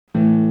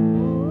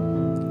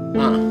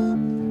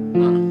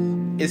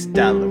It's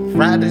dollar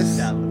riders.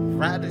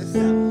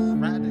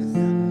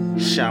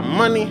 Shot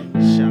money.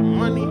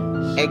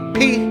 AP.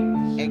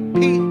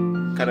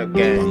 Cut up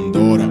gang.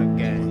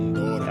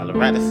 Dollar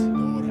riders.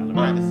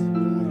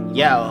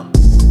 Yo.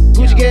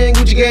 Gucci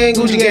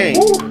gang.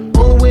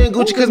 Only wearing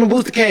Gucci cause my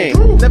booster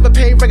came. Never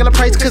pay regular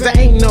price cause I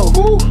ain't no.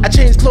 I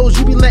change clothes,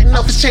 you be letting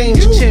off his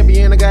change.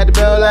 Champion, I got the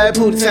bell like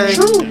Pootie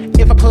Tang.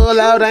 If I pull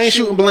out, I ain't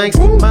shooting blanks.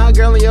 My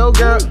girl and your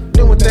girl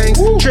doing things.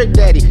 Trick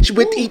daddy, she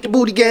with the eat the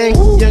booty gang.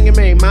 Young and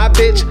May, my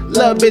bitch,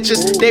 love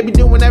bitches. They be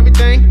doing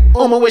everything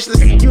on my wish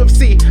list.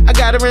 UFC, I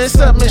got her in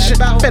submission.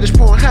 Fetish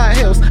porn, high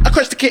heels, I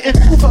crushed the kitten.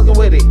 Who fucking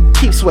with it?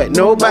 Keep sweat,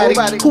 nobody.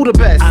 Who the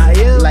best? I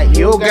am like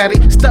yo got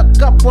it.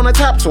 Stuck up on the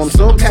top, so I'm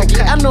so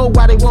cocky. I know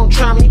why they won't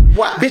try me.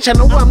 Bitch, I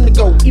know I'm the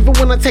go. Even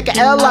when I take a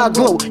L, I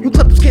glow. You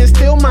clippers can't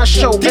steal my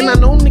show. And I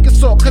know niggas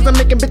saw, cause I'm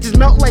making bitches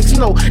melt like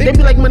snow. They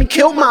be like, money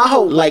killed my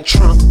hoe. Like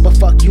Trump, but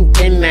fuck you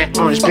in that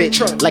orange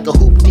bitch. Like a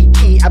hoop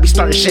DP, I be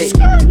starting shake.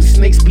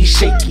 Snakes be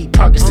shaky.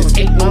 Parkinson's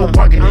ain't no more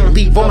barking.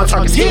 Leave all my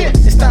targets here.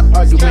 And stop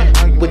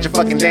arguing with your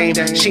fucking dame.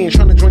 She ain't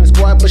tryna join the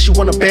squad, but she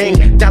wanna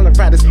bang. Dollar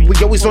riders, we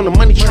always on the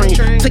money train.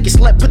 Take your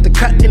slut, put the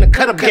cut in the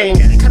cut up gang.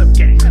 Cut up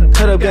gang.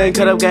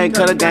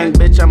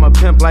 Bitch, I'm a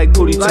pimp like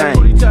Pootie Tang.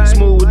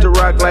 Smooth with the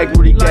rock like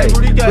Rudy Gay.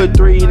 Put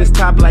 3 in his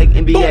top like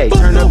NBA.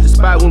 Turn up the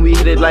spot when we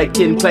hit it like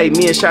kid and play.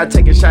 Me and Shot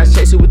taking shots,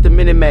 chasing with the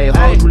Minute Maid.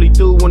 Hoes really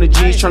do when the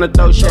G's tryna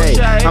throw shade.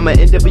 I'm a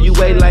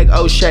NWA like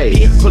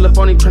O'Shea. Pull up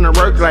on him tryna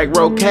work like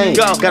Rocaine.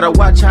 Gotta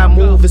watch how I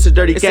move, it's a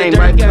dirty game.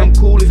 Right, come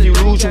cool, if you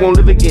lose, you won't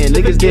live again.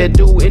 Niggas dare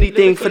do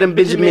anything for them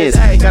Benjamins.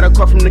 Got a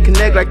call from the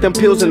Connect like them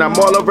pills, and I'm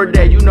all over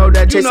there. You know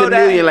that, chase a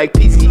million like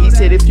PC. He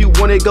said if you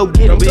want it, go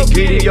get it. Don't be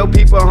greedy, your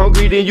people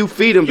hungry, then you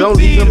feed them. Don't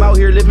leave them out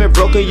here living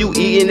broken, you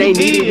eating, they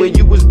need it. When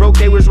you was broke,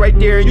 they was right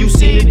there and you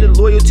seen it. The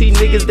loyalty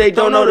niggas, they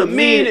don't know the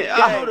meaning.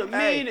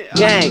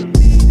 Gang.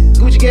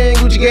 Gucci gang.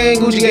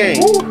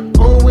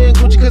 Only wearing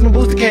Gucci cause my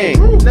booster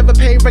came. Never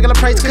pay regular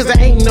price cause I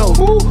ain't no.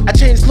 I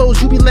change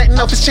clothes, you be letting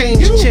off his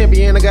change.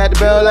 Champion, I got the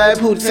bell like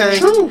Pootie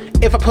Tang.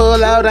 If I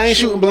pull out, I ain't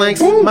shooting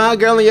blanks. My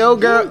girl and your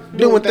girl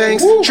doing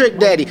things. Trick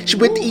daddy, she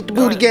with the eat the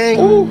booty gang.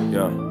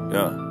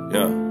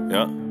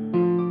 Yeah.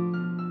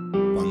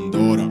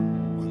 Pandora.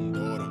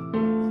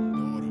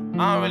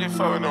 I don't really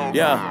fuck with no.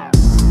 Yeah.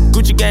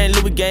 Gucci gang,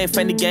 Louis gang,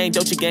 Fendi gang,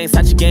 Dolce gang,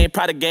 Sachi gang,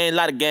 Prada gang,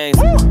 lot of gangs.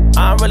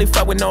 I don't really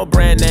fuck with no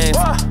brand names.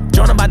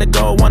 Joyner about to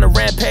go on a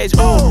rampage.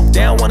 Ooh, they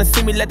don't wanna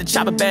see me let the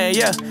chopper bang.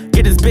 Yeah,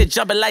 get this bitch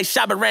jumping like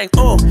Shabba Rank.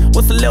 Ooh,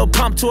 what's a little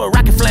pump to a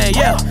rocket flame?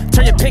 Yeah,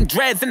 turn your pink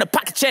dreads into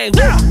pocket chains.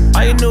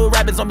 All you new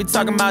rappers don't be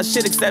talking about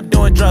shit except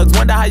doing drugs.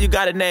 Wonder how you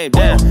got a name.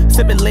 Damn,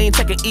 sipping lean,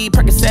 taking E,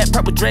 Percocet,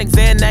 purple drink,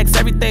 Xanax,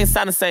 everything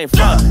sound the same.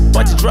 Fuck,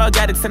 bunch of drug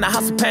addicts in the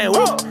house of pain.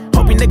 Woo.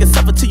 Hope you niggas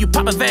suffer till you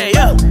pop a vein.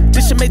 Yeah,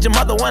 this shit made your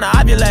mother wanna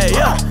ovulate.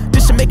 Yeah,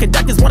 this shit make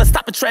conductors wanna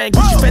stop a train.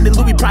 Gucci, Fendi,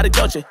 Louis, Prada,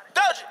 Dolce.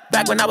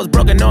 Back when I was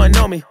broke and no one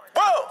know me.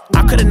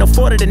 I couldn't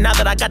afford it, and now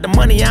that I got the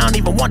money, I don't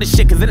even want this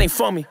shit, cause it ain't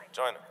for me.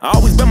 I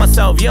always been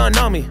myself, you don't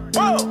know me.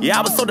 Yeah,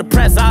 I was so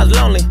depressed, I was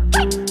lonely.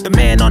 The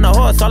man on the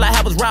horse, all I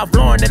had was Ralph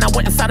Lauren, then I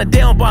went inside a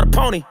deal and bought a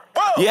pony.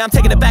 Yeah, I'm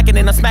taking it back and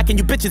then I'm smacking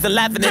you bitches and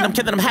laughing and I'm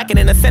killing them, hacking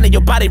and I'm sending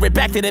your body right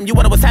back to them. You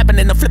wonder what's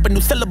happening, I'm flipping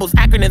new syllables,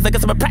 acronyms. I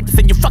guess I'm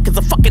practicing, you fuckers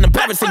are fucking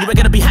embarrassing. You ain't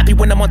gonna be happy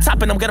when I'm on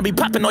top and I'm gonna be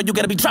popping, or you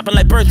gonna be dropping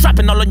like birds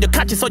dropping all on your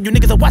conscience. All you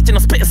niggas are watching,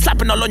 I'm spitting,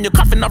 slapping all on your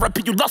coffin. I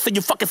repeat, you lost and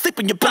you fucking sleep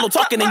in your pillow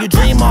talking and you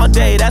dream all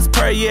day, that's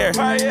per year.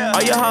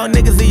 All your whole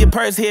niggas in your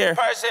purse here.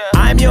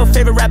 I'm your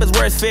favorite rapper's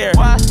worst fear.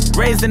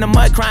 Raised in the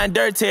mud crying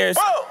dirt tears.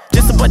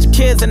 Just a bunch of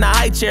kids in a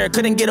high chair.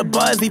 Couldn't get a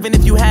buzz even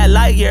if you had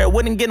light year.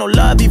 Wouldn't get no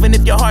love even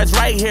if your heart's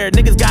right here.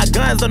 Niggas got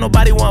guns, don't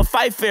nobody wanna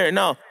fight fair,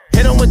 no.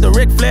 Hit him with the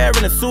Ric Flair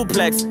and a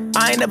suplex.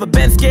 I ain't never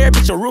been scared,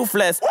 bitch, you're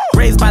ruthless.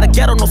 Raised by the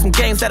ghetto, know some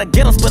games that I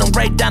get them. Split them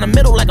right down the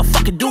middle like a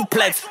fucking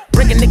duplex.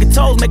 Breaking nigga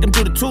toes, make them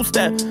do the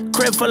two-step.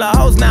 Crib full of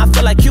hoes, now I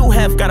feel like you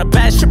have. Got a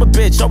bad stripper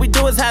bitch, all we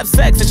do is have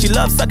sex. And she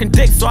loves sucking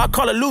dick, so I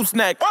call her loose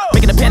neck.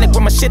 Making a panic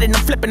with my shit and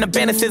I'm flipping the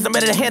bandages. I'm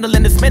ready to handle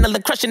and dismantle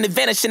and crushing and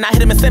vanishing. I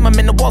hit him and slam him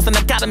in the walls and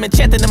I got him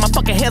enchanted in my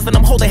fucking hands. And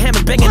I'm holding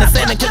hammers, banging and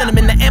slamming, killing him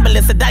in the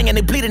ambulance. They're dying,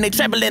 they bleeding, they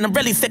trembling. I'm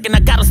really sick and I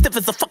got him stiff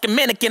as a fucking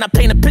mannequin. I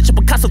paint a picture,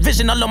 Picasso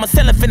vision all on my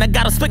cellophane. I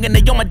got him swinging,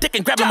 they on my dick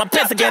and grabbing my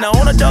pants again. I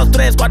own a dos,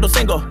 tres, cuatro,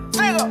 cinco.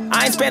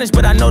 I ain't Spanish,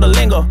 but I know the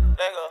lingo.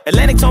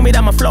 Atlantic told me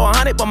that my flow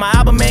 100, but my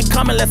album ain't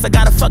coming unless I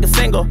got a fucking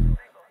single.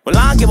 Well,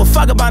 I don't give a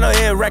fuck about no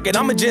hit record.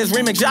 I'ma just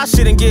remix y'all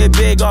shit and get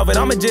big off it.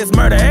 I'ma just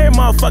murder every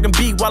motherfucking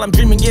beat while I'm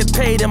dreaming, get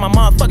paid in my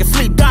motherfucking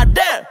sleep.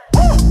 Goddamn.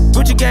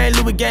 Gucci gang,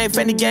 Louis gang,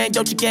 Fendi gang,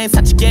 Dolce gang,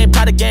 Sachi gang,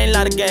 Prada gang,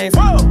 lot of gangs.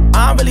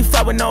 I don't really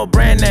fuck with no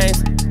brand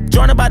names.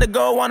 Joyner about to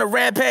go on a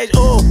rampage.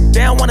 Ooh, they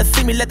don't wanna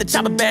see me let the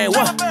chopper bang.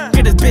 Whoa,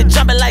 get this bitch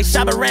jumping like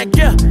Shabba Rank.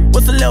 Yeah,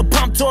 what's a little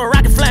pump to a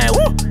rocket flame?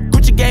 Woo,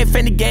 Gucci gang,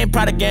 Fendi gang,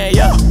 Prada gang.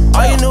 Yeah,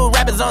 all you new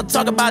rappers don't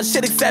talk about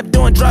shit except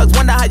doing drugs.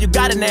 Wonder how you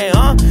got a name,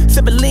 huh?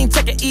 Sipping lean,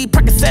 taking E,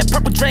 Percocet,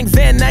 purple drink,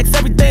 Xanax,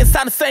 everything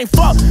sound the same.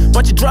 Fuck,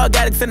 bunch of drug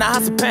addicts in the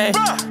house of pain,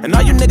 and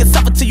all you niggas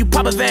suffer till you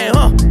pop a vein,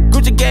 huh?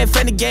 Gucci gang,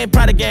 Fendi gang,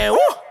 Prada gang. Woo,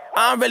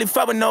 I don't really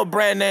fuck with no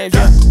brand names.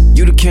 Yeah.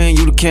 You the king,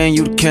 you the king,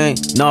 you the king.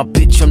 Nah,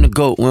 bitch, I'm the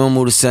GOAT, we don't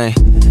move the same.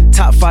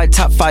 Top fight,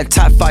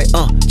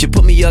 just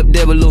put me up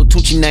there with Lil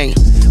Tucci name.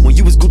 When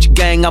you was Gucci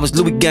gang, I was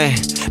Louis gang.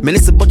 Man,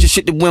 it's a bunch of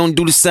shit that we don't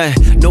do the same.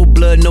 No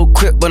blood, no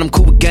crip, but I'm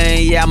cool with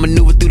gang. Yeah, I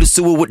maneuver through the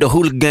sewer with the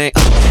hooligan.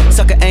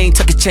 Sucker aim,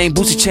 tuck a chain,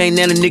 boost a chain.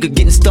 Now a nigga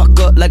getting stuck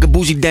up like a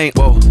bougie dang.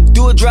 Whoa.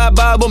 Do a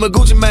drive-by with my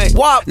Gucci man.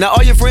 Wow. Now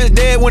all your friends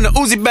dead when the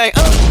Uzi bang.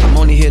 I'm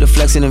only here to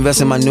flex and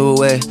invest in my new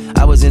way.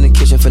 I was in the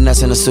kitchen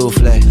finessing a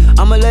souffle.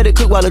 I'ma let it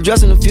cook while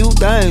addressing a few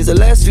things. The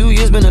last few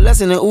years been a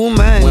lesson in ooh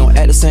man. We don't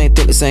act the same,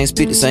 think the same,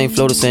 speak the same,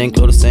 flow the same,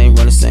 glow the same,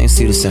 run the same,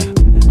 see the same.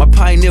 My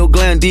pineal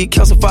gland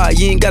decalcified,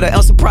 you ain't got an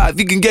ounce of pride.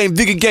 Vegan game,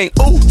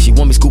 ooh. She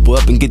want me scoop her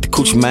up and get the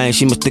coochie man.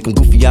 She must think I'm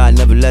goofy, I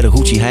never let her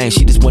hoochie hang.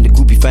 She just want the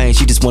groupie fame,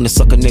 she just wanna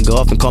suck a nigga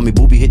off and call me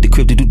booby. Hit the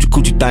crib to do the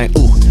coochie thing,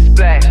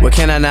 ooh. What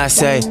can I not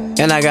say?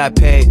 And I got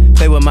paid.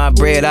 Play with my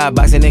bread, I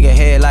box a nigga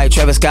head like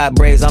Travis Scott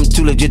braids. I'm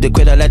too legit to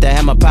quit, I let the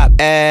hammer pop,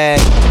 ayy.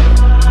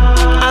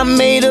 I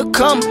made her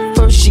come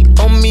first, she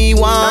on me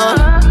one.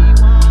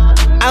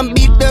 I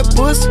beat that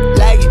pussy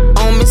like it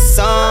on me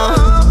son.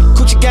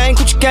 Coochie gang,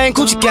 coochie gang,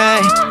 coochie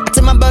gang. I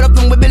take my butt up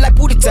and whip it like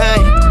Pootie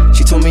Tang.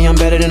 She told me I'm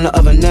better than the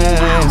other names.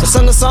 I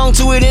sung a song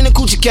to it in the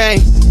coochie gang.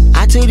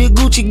 I took the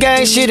Gucci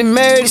gang shit and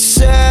made it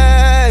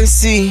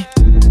sexy.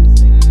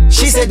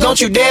 She said don't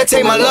you dare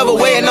take my love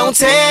away and don't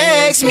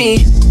text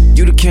me.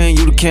 You the king,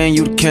 you the king,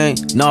 you the king.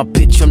 Nah,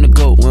 bitch, I'm the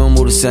GOAT, we don't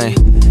move the same.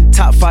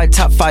 Top fight,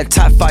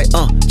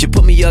 just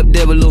put me up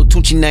there with Lil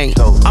Tucci name.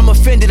 I'm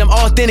offended, I'm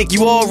authentic,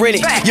 you all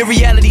rented. Your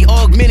reality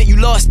augmented, you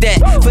lost that.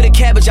 For the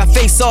cabbage, I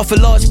face off for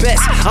large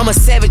bets. I'm a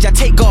savage, I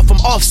take off from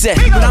Offset.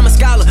 But I'm a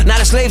scholar, not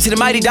a slave to the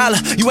mighty dollar.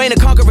 You ain't a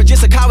conqueror,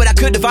 just a coward I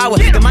could devour.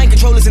 The mind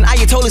controllers and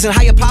ayatollahs and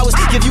higher powers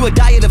give you a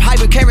diet of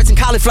hybrid carrots and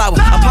cauliflower.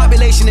 A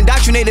population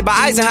indoctrinated by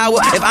Eisenhower.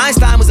 If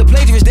Einstein was a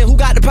plagiarist, then who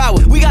got the power?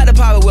 We got the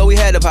power, well, we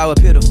had the power,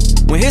 pitiful.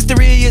 When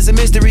history is a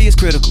mystery, it's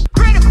critical.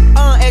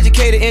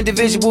 Uneducated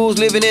individuals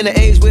living in an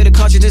age where the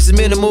consciousness is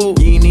minimal.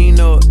 You ain't even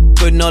know it.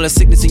 Putting all the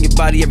sickness in your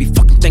body every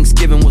fucking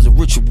Thanksgiving was a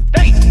ritual.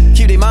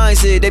 Keep their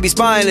mindset, they be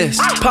spineless.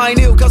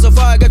 Pineal, cause of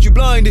fire got you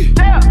blinded.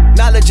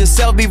 Knowledge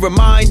yourself, be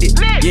reminded.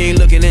 You ain't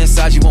looking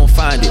inside, you won't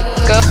find it.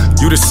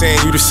 You the same,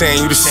 you the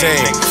same, you the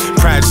same.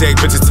 Project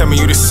bitches tell me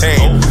you the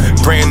same.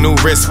 Brand new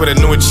wrist with a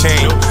newer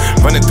chain.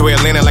 Running through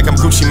Atlanta like I'm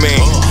Gucci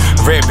Mane.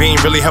 Red beam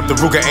really helped the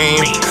Ruger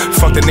aim.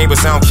 Fuck the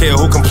neighbors, I don't care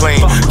who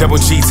complain. Double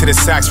G to the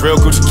socks, real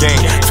Gucci gang.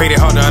 Faded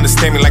hard to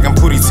understand me like I'm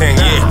Pootie Tang,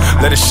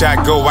 yeah. Let a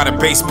shot go while the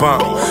bass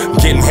bump.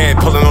 Getting head,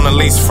 pulling on the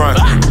lace front.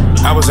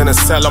 I was in a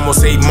cell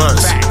almost 8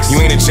 months.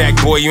 You ain't a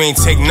jack boy, you ain't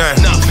take none.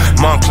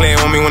 Montclair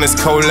on me when it's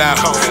cold out.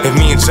 If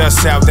me and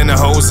Just out, then the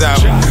hoes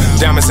out.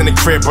 Diamonds in the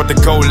crib, brought the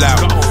gold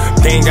out.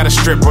 They ain't got a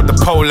strip, brought the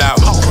pole out.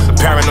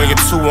 Paranoia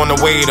 2 on the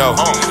way though.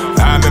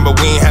 I remember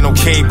we ain't had no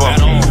cable.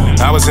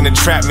 I was in the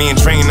trap, me and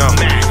Drano.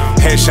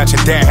 Headshot, your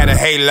dad had a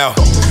halo.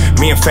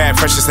 Me and Fat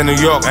Freshest in New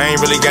York, I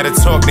ain't really gotta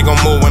talk, they gon'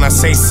 move when I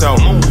say so.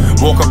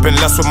 Woke up in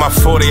lust with my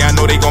 40, I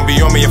know they gon'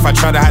 be on me if I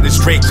try to hide this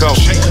Draco.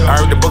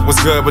 I heard the book was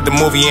good, but the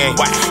movie ain't.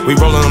 We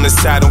rollin' on this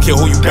side, don't care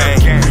who you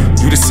bang.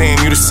 You the same,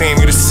 you the same,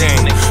 you the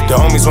same. The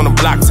homies on the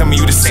block tell me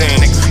you the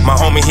same. My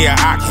homie here,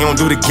 Ock, he don't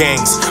do the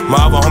gangs.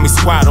 My other homie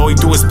Squad, all he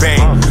do is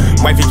bang.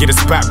 Wifey get a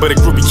spot, but a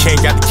groupie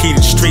can't. Got the key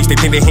to the streets, they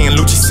think they hearin'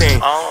 Lucci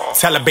sing.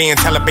 Taliban,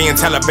 Taliban,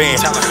 Taliban.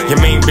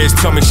 Your main bitch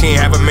told me she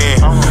ain't have a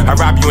man. I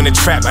rob you in the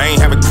trap, I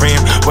ain't have a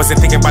gram. Wasn't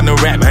thinking about no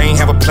rap, I ain't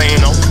have a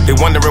plan. They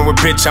wondering what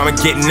bitch I'ma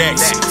get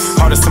next.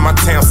 Hardest in my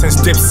town since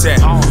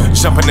Dipset.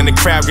 Jumping in the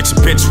crowd, get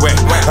your bitch wet.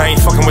 I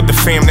ain't fucking with the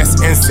fam, that's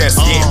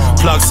incest, yeah.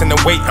 Plugs in the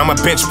weight, I'm a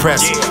bench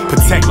press.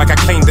 Protect like I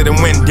claimed it in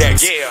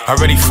Windex.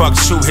 Already fucked,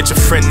 shoot, hit your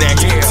friend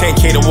next.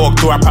 10K to walk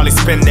through, I probably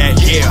spend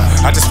that, yeah.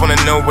 I just wanna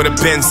know where the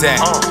Benz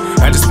at.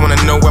 I just wanna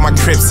know where my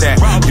crib's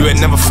at. You would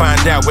never find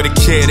out where the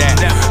kid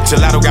at.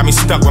 Gelato got me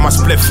stuck with my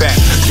split fat.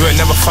 You would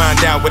never find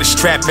out where the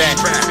strap at.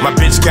 My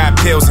bitch got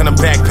pills in a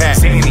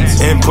backpack.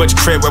 In Butch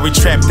crib where we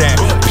trapped at.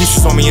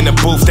 Pieces on me in the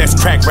booth, that's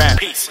crack rap.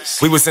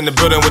 We was in the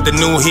building with the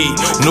new heat.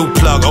 New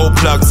plug, old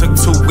plug, took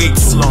 2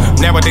 weeks.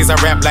 Nowadays I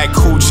rap like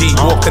Cool G.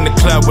 Walked in the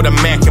club with a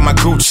Mac in my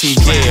Gucci.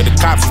 Yeah, the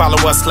cops follow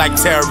us like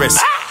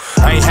terrorists.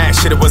 I ain't had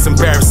shit, it was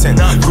embarrassing.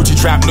 Gucci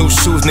drop new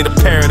shoes, need a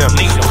pair of them.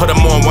 Put them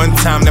on one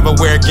time, never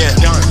wear again.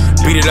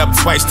 Beat it up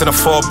twice, then I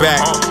fall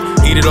back.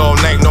 Eat it all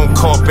night, no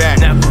call back.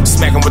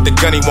 Smack him with the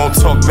gun, he won't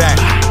talk back.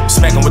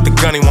 Smack him with the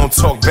gun, he won't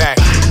talk back.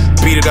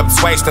 Beat it up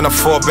twice, then I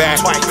fall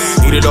back.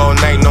 Eat it all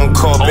night, no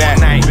call back.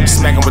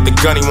 Smack him with the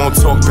gun, he won't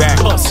talk back.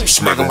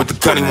 Smack him with the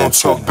gun, he won't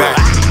talk back.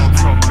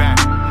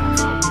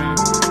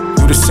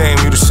 You the same,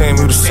 you the same,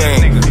 you the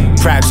same.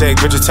 Project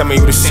bitches tell me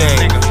you the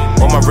same.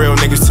 All my real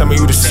niggas tell me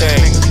you the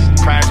same.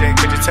 Project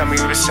bitches tell me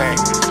you the same.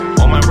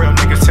 All my real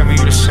niggas tell me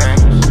you the same.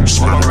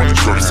 All my real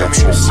niggas tell me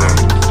you the same.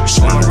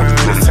 All my real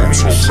niggas tell me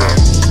you the same.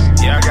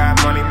 Yeah, I got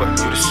money, but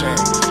you the same.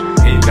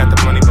 Yeah, you got the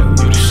money, but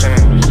you the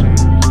same.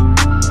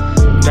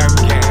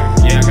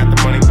 Yeah, I got the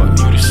money, but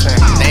you the same.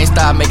 They ain't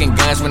stop stop making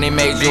guns when they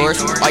made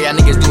yours. All y'all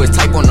niggas do is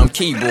type on them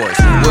keyboards.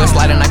 We'll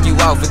slide and knock you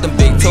off with them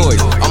big toys.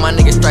 All my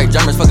niggas straight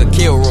drummers, fuck a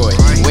Kilroy.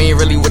 We ain't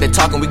really with it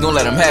talking, we gon'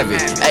 let them have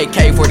it.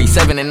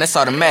 AK-47 and that's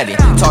automatic.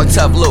 Talk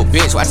tough, little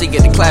bitch, watch it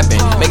get the clapping.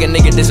 Make a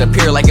nigga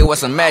disappear like it was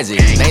some magic.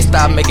 They ain't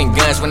stop making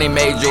guns when they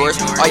made yours.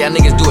 All y'all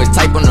niggas do is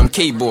type on them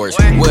keyboards.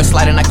 We'll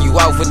slide and knock you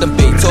off with them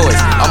big toys.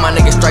 All my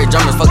niggas straight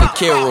drummers, fuck a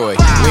Kilroy.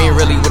 We ain't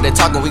really with it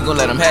talking, we gon'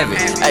 let them have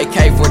it.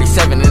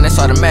 AK-47 and that's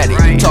automatic.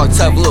 Talk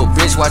tough, little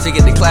bitch, watch it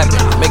get the clapping.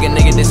 Make a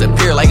nigga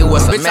disappear like it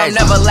was some magic.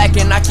 I'm never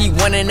lacking, I keep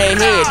one in their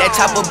head. That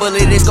chopper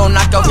bullet is gon'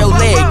 knock off your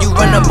leg. You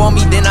run up on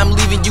me, then I'm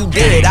leaving you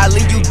dead. I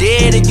leave you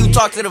dead if you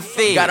talk to the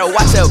fed. Gotta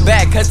watch your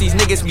back, cause these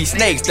niggas be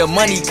snakes. The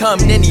money come,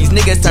 then these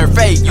niggas turn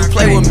fake. You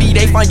play with me,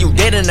 they find you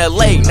dead in the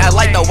lake. Not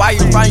like the wire,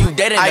 find you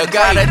dead in the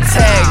grave. I got a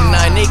tag,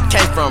 none, it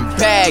came from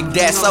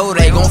Baghdad, so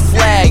they gon'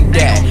 flag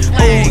that.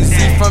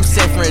 Uzi from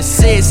San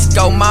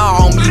Francisco, my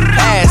homie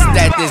passed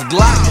that. This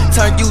Glock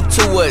turn you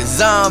to a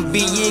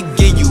zombie, it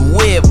give you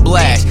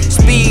whiplash.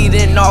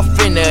 Speeding off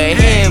in the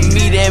hand,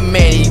 me that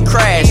man, he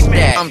crashed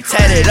that. I'm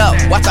tatted up,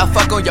 watch I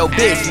fuck on your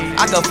bitch.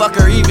 I could fuck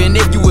her even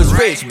if you was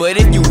rich, but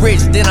if you rich,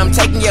 then I'm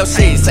taking your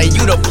shit. Say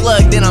you the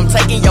plug, then I'm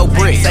taking your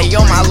brick. Say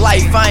on my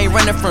life, I ain't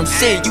running from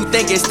shit. You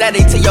think it's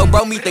static till your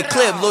bro meet the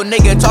clip. Little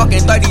nigga talking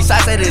 30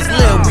 shots at his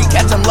lip. We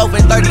catch him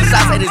loafing 30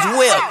 shots at his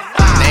whip.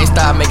 They ain't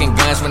stop making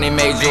guns when they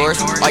made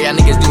yours. All y'all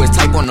niggas do is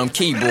type on them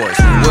keyboards.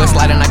 We'll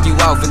slide and knock you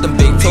off with them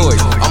big toys.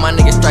 All my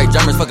niggas straight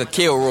drummers, fuck a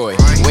Kilroy.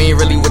 We ain't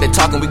really with it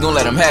talking, we gon'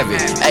 let them have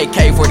it.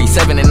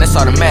 AK-47 and that's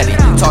automatic.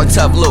 Talk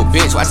tough, little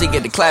bitch, watch it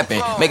get the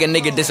clapping. Make a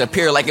nigga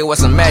disappear like it was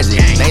some magic.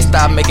 They ain't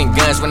stop making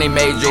guns when they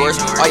made yours.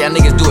 All y'all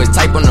niggas do is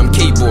type on them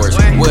keyboards.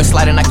 We'll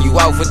slide and knock you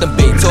off with them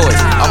big toys.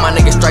 All my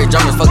niggas straight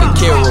drummers, fuck a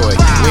Kilroy.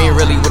 We ain't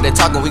really with it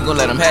talking, we gon'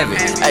 let them have it.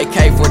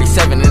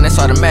 AK-47 and that's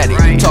automatic.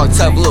 Talk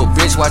tough, little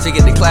bitch, watch it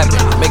get the clapping.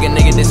 Make a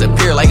nigga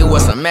disappear like it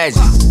was some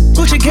magic.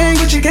 Gucci gang,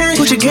 Gucci gang,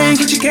 Gucci gang,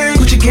 Gucci gang,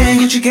 Gucci gang,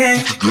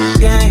 Gucci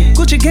gang,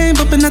 Gucci gang,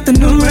 bumping at the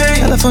new rain.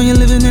 California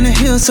living in the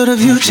hills, so the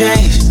view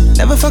changed.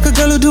 Never fuck a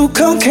girl who do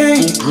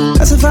cocaine.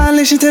 That's a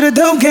violation to the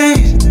dope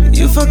game.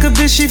 You fuck a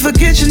bitch, she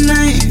forget your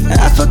name.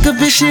 I fuck a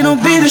bitch, she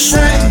don't be the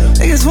same.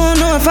 Niggas won't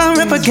know if I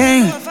rap a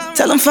game.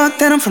 Tell them fuck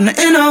that, I'm from the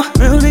NO.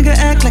 Real nigga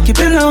act like you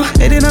been on.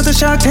 They didn't know the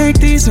Shark Tank,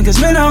 these niggas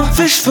minnow.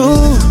 Fish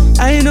food,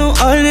 I ain't no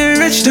ordinary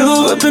rich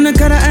dude. Up in the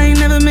gutter, I ain't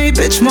never made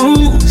bitch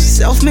moves.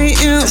 Self-made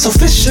ill, it's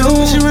official.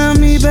 Bitch around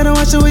me, better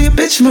watch the way your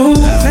bitch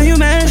move. Now you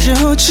mad, you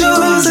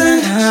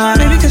choosing.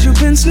 Maybe cause you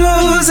been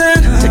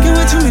snoozing. Taking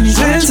way too many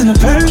bands in the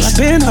purse. I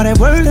been all that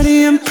work that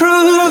he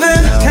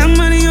improving. Count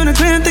money on the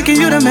gram, thinking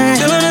you the man.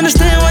 Still don't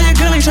understand why your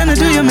girl ain't tryna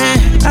do your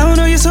man. I don't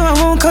know you, so I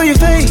won't call you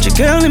fake. Your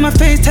girl in my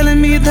face telling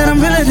me that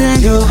I'm realer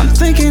than you. I'm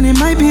thinking it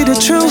might be the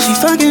truth. She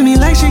fucking me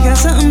like she got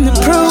something to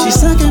prove. She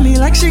sucking me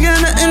like she got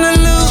nothing to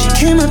lose. She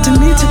came up to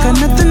me, took her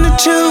nothing to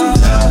choose.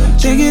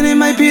 Thinking it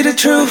might be the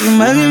truth. You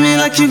mugging me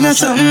like you got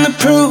something to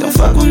prove. Don't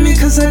fuck with me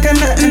cause I got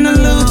nothing to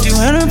lose. You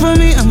run up on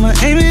me, I'ma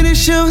aim it and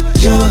shoot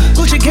you.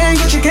 Gucci gang,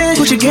 Gucci gang,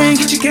 Gucci gang,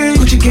 Gucci gang,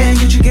 Gucci gang,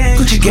 Gucci gang,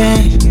 Gucci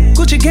gang,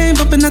 Gucci gang,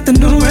 bumping at the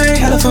new rain.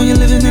 California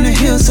living in the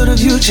hills, so the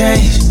view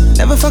changed.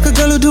 Never fuck a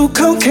girl who do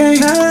cocaine.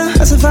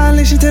 That's a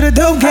violation to the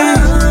dope game.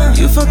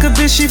 You fuck a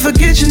bitch, she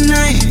forget your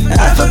name.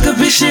 I fuck a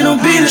bitch, she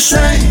don't be the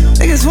same.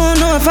 Niggas won't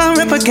know if I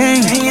rap a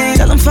game.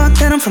 Tell them fuck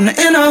that, I'm from the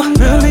NO.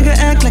 Real nigga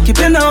act like you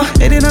been on.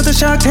 They didn't know the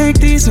Shark Tank,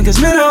 these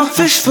niggas minnow.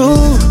 Fish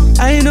food,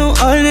 I ain't no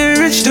ordinary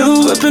rich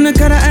dude. Up in the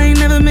gutter, I ain't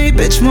never made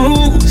bitch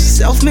moves.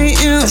 Self-made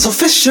ill, it's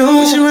official.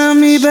 Bitch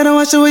around me, better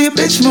watch the way your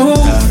bitch move.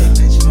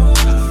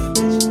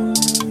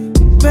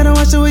 Better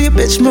watch the way your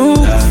bitch move.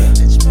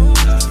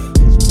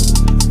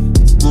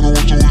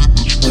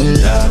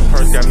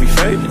 Purse got me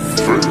faded.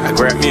 I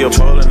grab me a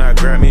bowl and I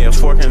grab me a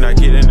fork and I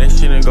get in that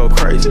shit and go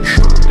crazy.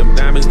 Them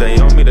diamonds, they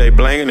on me, they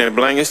blangin' and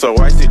blangin', so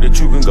I see that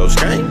you can go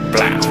skank.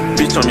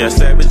 Bitch, I'm your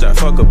savage, I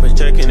fuck up a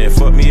check and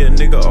fuck me a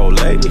nigga old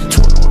lady.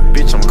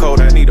 Bitch, I'm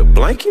cold, I need a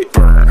blanket.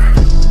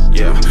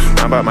 Yeah,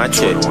 I'm about my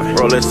check.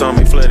 Rolex on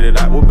me, flooded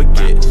out with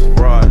baguettes.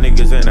 Raw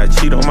niggas and I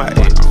cheat on my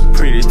ex.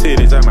 Pretty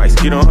titties, I might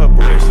skid on her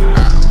breast.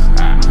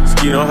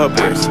 Skid on her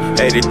breast.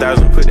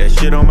 80,000, put that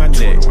shit on my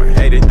neck.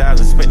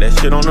 80,000, spent that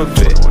shit on the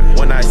vet.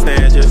 When I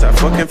stand, just I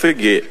fucking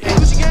forget.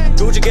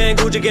 Gucci gang,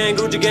 Gucci gang,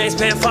 Gucci gang.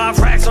 Spent 5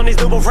 racks on these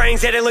double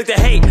rings, yeah, they look to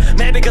hate.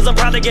 Mad because I'm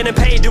probably getting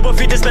paid. Do a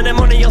feed to spend that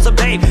money on some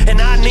babe. And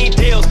I need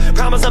deals.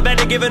 Promise I'm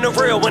better giving it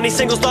real. When these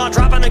singles start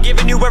dropping, I'm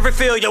giving you every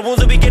feel. Your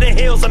wounds will be getting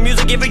healed. Some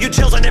music giving you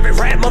chills. And every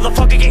rap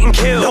motherfucker getting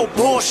killed. No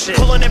bullshit.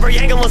 Pulling every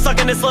angle and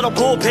sucking this little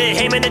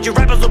pulpit. Aiming at you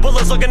rappers with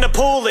bullets looking to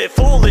pull it.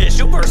 Foolish.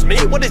 You verse me?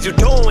 What is you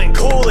doing?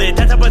 Cool it.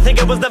 That type of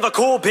thinking was never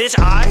cool, bitch.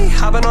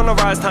 I've been on the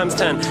rise times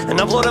 10.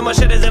 And uploading my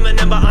shit as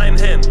Eminem, but I'm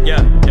him.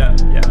 Yeah.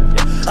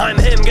 I'm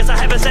him, guess I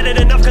haven't said it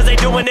enough cause they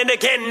doing it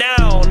again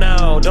now.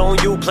 Now,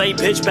 don't you play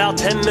bitch, about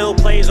 10 mil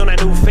plays on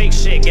that new fake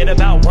shit. Get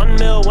about 1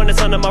 mil when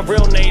it's under my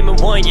real name in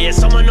 1 year.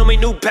 Someone know me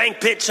new bank,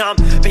 bitch, I'm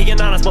being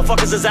honest.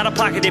 Motherfuckers is out of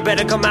pocket, they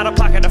better come out of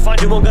pocket. To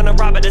find you, I'm gonna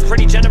rob it. It's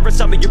pretty generous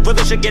of me, you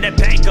really should get a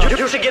bank up.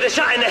 You should get a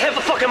shot in the head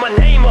for fucking my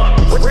name up.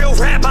 With real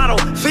rap, I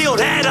don't feel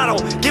that, I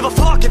don't give a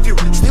fuck if you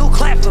still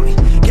clap for me.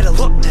 Get a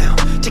look now,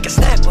 take a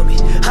snap of me.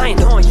 I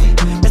ain't on yet,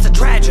 that's a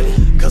tragedy.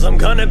 Cause I'm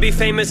gonna be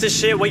famous as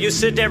shit when you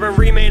sit there and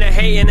remain a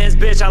hating ass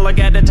bitch. I look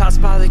at the top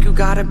spot like you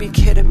gotta be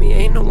kidding me.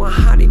 Ain't no one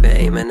hot even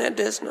aiming at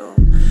this, no.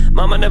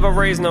 Mama never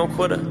raised no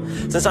quitter.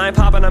 Since I ain't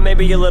poppin', I may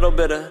be a little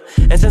bitter.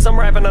 And since I'm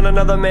rapping on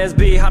another man's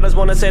beat, I just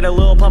wanna say to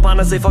Lil Pump,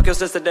 honestly, fuck your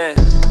sister Dan.